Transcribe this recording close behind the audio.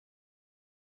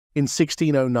in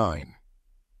 1609.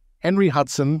 Henry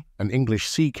Hudson, an English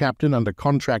sea captain under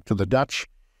contract to the Dutch,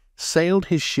 sailed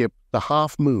his ship, the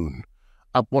Half Moon,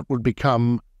 up what would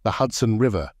become the Hudson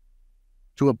River,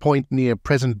 to a point near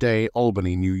present-day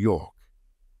Albany, New York.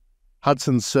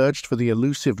 Hudson searched for the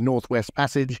elusive Northwest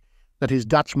Passage that his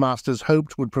Dutch masters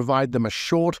hoped would provide them a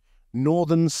short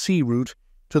northern sea route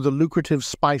to the lucrative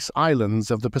Spice Islands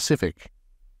of the Pacific.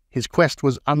 His quest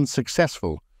was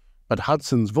unsuccessful, but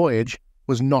Hudson's voyage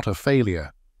was not a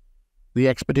failure. The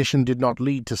expedition did not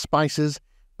lead to spices,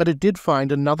 but it did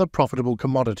find another profitable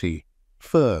commodity,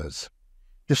 furs.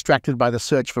 Distracted by the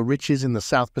search for riches in the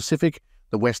South Pacific,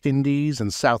 the West Indies,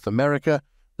 and South America,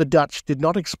 the Dutch did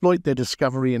not exploit their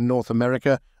discovery in North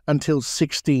America until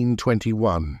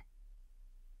 1621.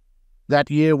 That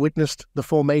year witnessed the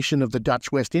formation of the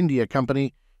Dutch West India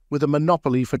Company with a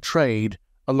monopoly for trade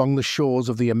along the shores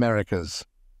of the Americas.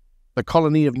 The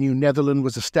colony of New Netherland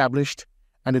was established,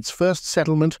 and its first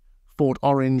settlement, Fort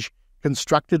Orange,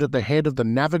 constructed at the head of the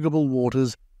navigable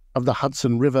waters of the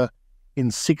Hudson River in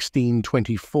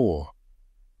 1624.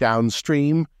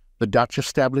 Downstream, the Dutch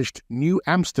established New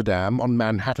Amsterdam on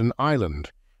Manhattan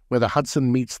Island, where the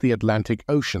Hudson meets the Atlantic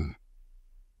Ocean.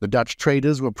 The Dutch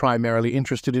traders were primarily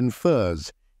interested in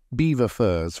furs, beaver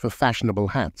furs for fashionable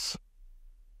hats.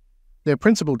 Their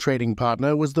principal trading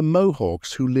partner was the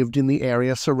Mohawks, who lived in the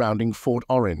area surrounding Fort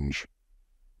Orange.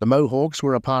 The Mohawks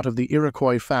were a part of the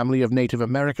Iroquois family of Native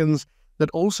Americans that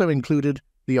also included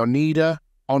the Oneida,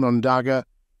 Onondaga,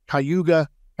 Cayuga,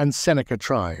 and Seneca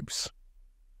tribes.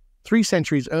 3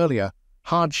 centuries earlier,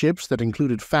 hardships that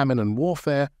included famine and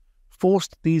warfare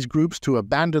forced these groups to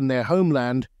abandon their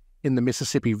homeland in the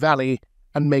Mississippi Valley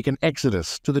and make an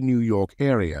exodus to the New York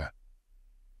area.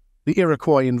 The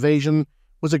Iroquois invasion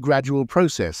was a gradual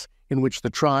process in which the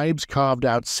tribes carved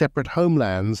out separate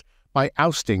homelands by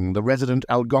ousting the resident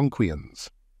Algonquians.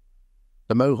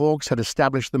 The Mohawks had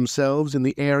established themselves in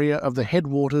the area of the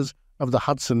headwaters of the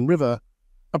Hudson River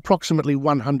approximately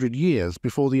 100 years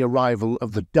before the arrival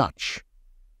of the Dutch.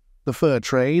 The fur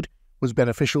trade was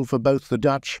beneficial for both the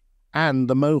Dutch and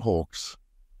the Mohawks.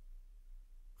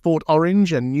 Fort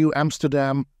Orange and New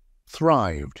Amsterdam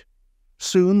thrived.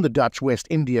 Soon the Dutch West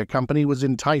India Company was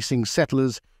enticing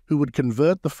settlers who would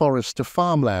convert the forests to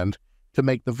farmland to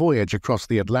make the voyage across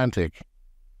the Atlantic.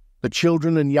 The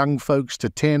children and young folks to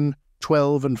 10,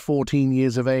 12, and 14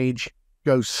 years of age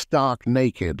go stark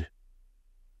naked.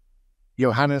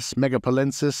 Johannes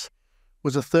Megapolensis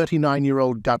was a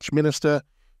 39-year-old Dutch minister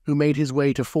who made his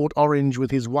way to Fort Orange with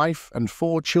his wife and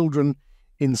 4 children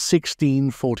in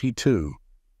 1642.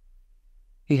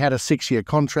 He had a 6-year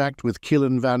contract with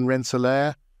Killen van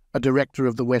Rensselaer, a director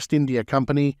of the West India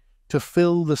Company, to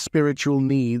fill the spiritual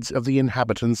needs of the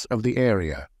inhabitants of the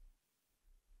area.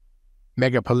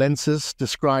 Megapolensis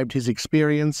described his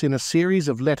experience in a series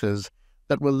of letters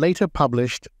that were later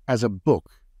published as a book.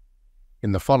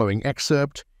 In the following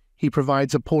excerpt, he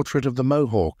provides a portrait of the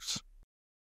Mohawks.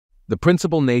 The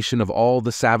principal nation of all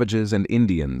the savages and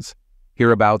Indians,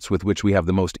 hereabouts with which we have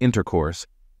the most intercourse,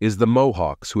 is the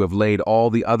Mohawks, who have laid all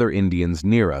the other Indians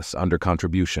near us under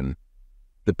contribution.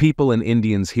 The people and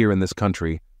Indians here in this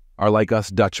country are like us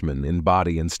Dutchmen in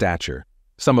body and stature.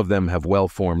 Some of them have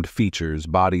well-formed features,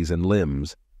 bodies, and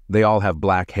limbs. They all have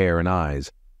black hair and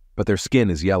eyes, but their skin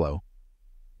is yellow.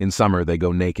 In summer they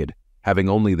go naked, having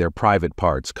only their private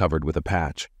parts covered with a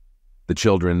patch. The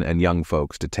children and young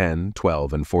folks to 10,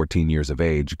 12, and 14 years of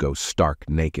age go stark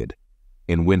naked.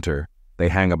 In winter, they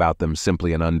hang about them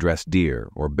simply an undressed deer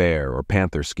or bear or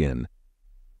panther skin,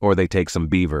 or they take some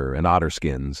beaver and otter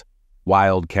skins,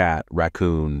 wild cat,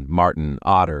 raccoon, marten,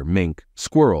 otter, mink,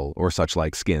 squirrel, or such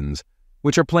like skins,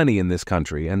 which are plenty in this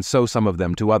country, and sew some of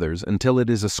them to others until it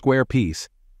is a square piece,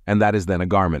 and that is then a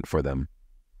garment for them.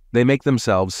 They make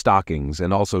themselves stockings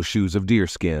and also shoes of deer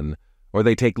skin, or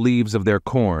they take leaves of their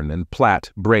corn and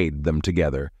braid them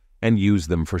together, and use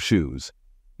them for shoes.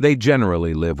 They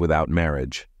generally live without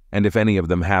marriage, and if any of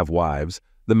them have wives,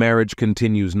 the marriage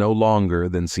continues no longer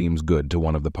than seems good to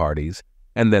one of the parties,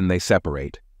 and then they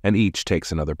separate, and each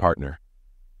takes another partner.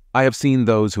 I have seen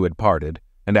those who had parted,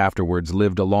 and afterwards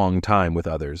lived a long time with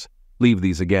others, leave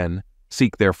these again,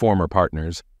 seek their former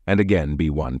partners, and again be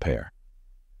one pair.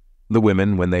 The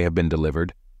women, when they have been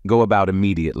delivered, go about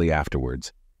immediately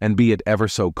afterwards, and be it ever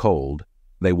so cold,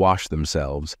 they wash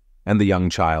themselves, and the young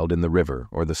child in the river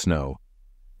or the snow.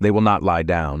 They will not lie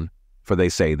down, for they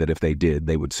say that if they did,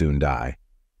 they would soon die,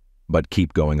 but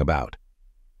keep going about.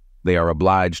 They are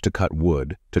obliged to cut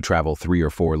wood, to travel 3 or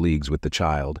 4 leagues with the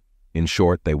child. In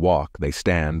short, they walk, they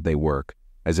stand, they work,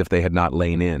 as if they had not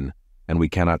lain in, and we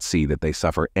cannot see that they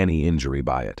suffer any injury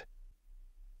by it.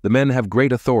 The men have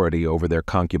great authority over their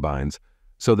concubines,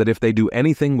 so that if they do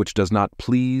anything which does not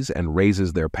please and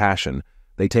raises their passion,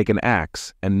 they take an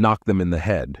axe and knock them in the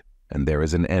head, and there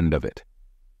is an end of it.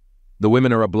 The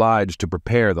women are obliged to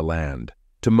prepare the land,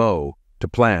 to mow, to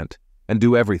plant, and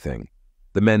do everything.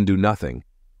 The men do nothing,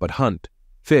 but hunt,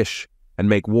 fish, and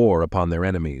make war upon their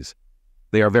enemies.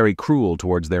 They are very cruel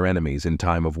towards their enemies in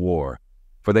time of war,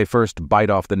 for they first bite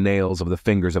off the nails of the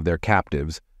fingers of their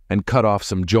captives and cut off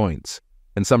some joints,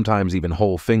 and sometimes even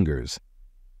whole fingers.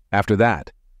 After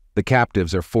that, the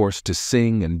captives are forced to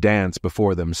sing and dance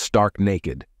before them stark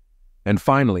naked, and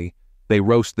finally, they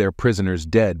roast their prisoners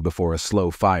dead before a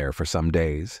slow fire for some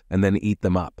days, and then eat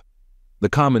them up. The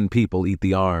common people eat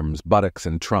the arms, buttocks,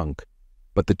 and trunk,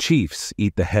 but the chiefs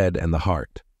eat the head and the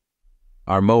heart.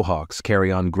 Our Mohawks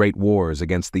carry on great wars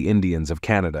against the Indians of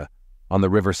Canada on the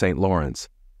River St. Lawrence,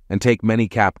 and take many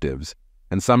captives,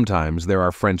 and sometimes there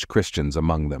are French Christians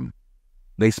among them.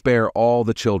 They spare all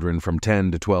the children from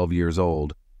 10 to 12 years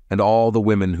old, and all the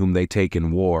women whom they take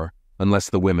in war, unless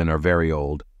the women are very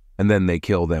old, and then they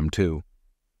kill them too.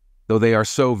 Though they are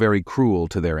so very cruel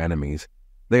to their enemies,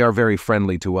 they are very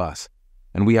friendly to us,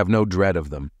 and we have no dread of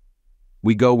them.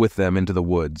 We go with them into the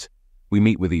woods. We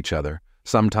meet with each other,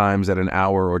 sometimes at an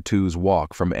hour or two's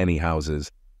walk from any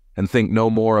houses, and think no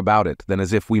more about it than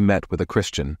as if we met with a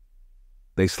Christian.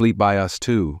 They sleep by us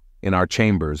too, in our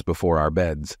chambers before our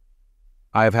beds.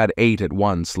 I have had 8 at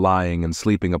once lying and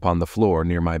sleeping upon the floor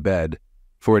near my bed,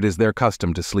 for it is their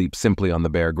custom to sleep simply on the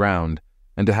bare ground,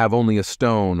 and to have only a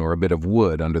stone or a bit of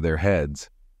wood under their heads.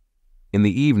 In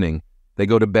the evening, they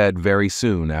go to bed very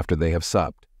soon after they have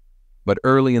supped, but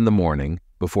early in the morning,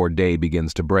 before day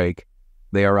begins to break,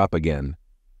 they are up again.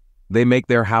 They make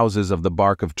their houses of the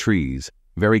bark of trees,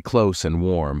 very close and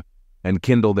warm, and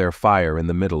kindle their fire in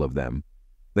the middle of them.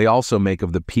 They also make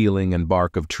of the peeling and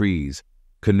bark of trees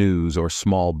canoes or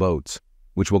small boats,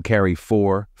 which will carry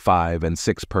 4, 5, and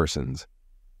 6 persons.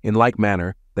 In like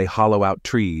manner, they hollow out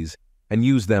trees and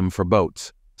use them for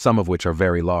boats, some of which are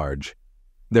very large.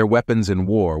 Their weapons in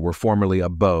war were formerly a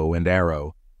bow and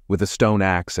arrow, with a stone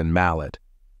axe and mallet,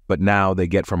 but now they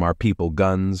get from our people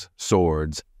guns,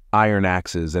 swords, iron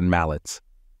axes, and mallets.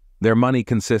 Their money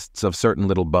consists of certain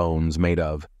little bones made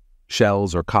of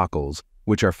shells or cockles,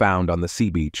 which are found on the sea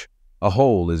beach. A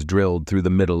hole is drilled through the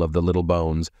middle of the little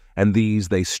bones, and these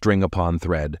they string upon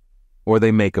thread, or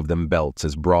they make of them belts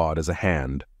as broad as a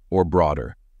hand, or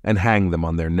broader, and hang them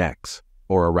on their necks,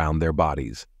 or around their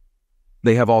bodies.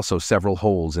 They have also several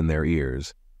holes in their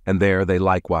ears, and there they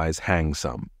likewise hang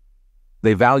some.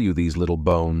 They value these little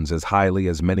bones as highly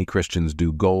as many Christians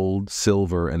do gold,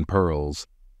 silver, and pearls,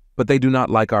 but they do not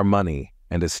like our money,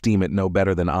 and esteem it no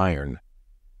better than iron,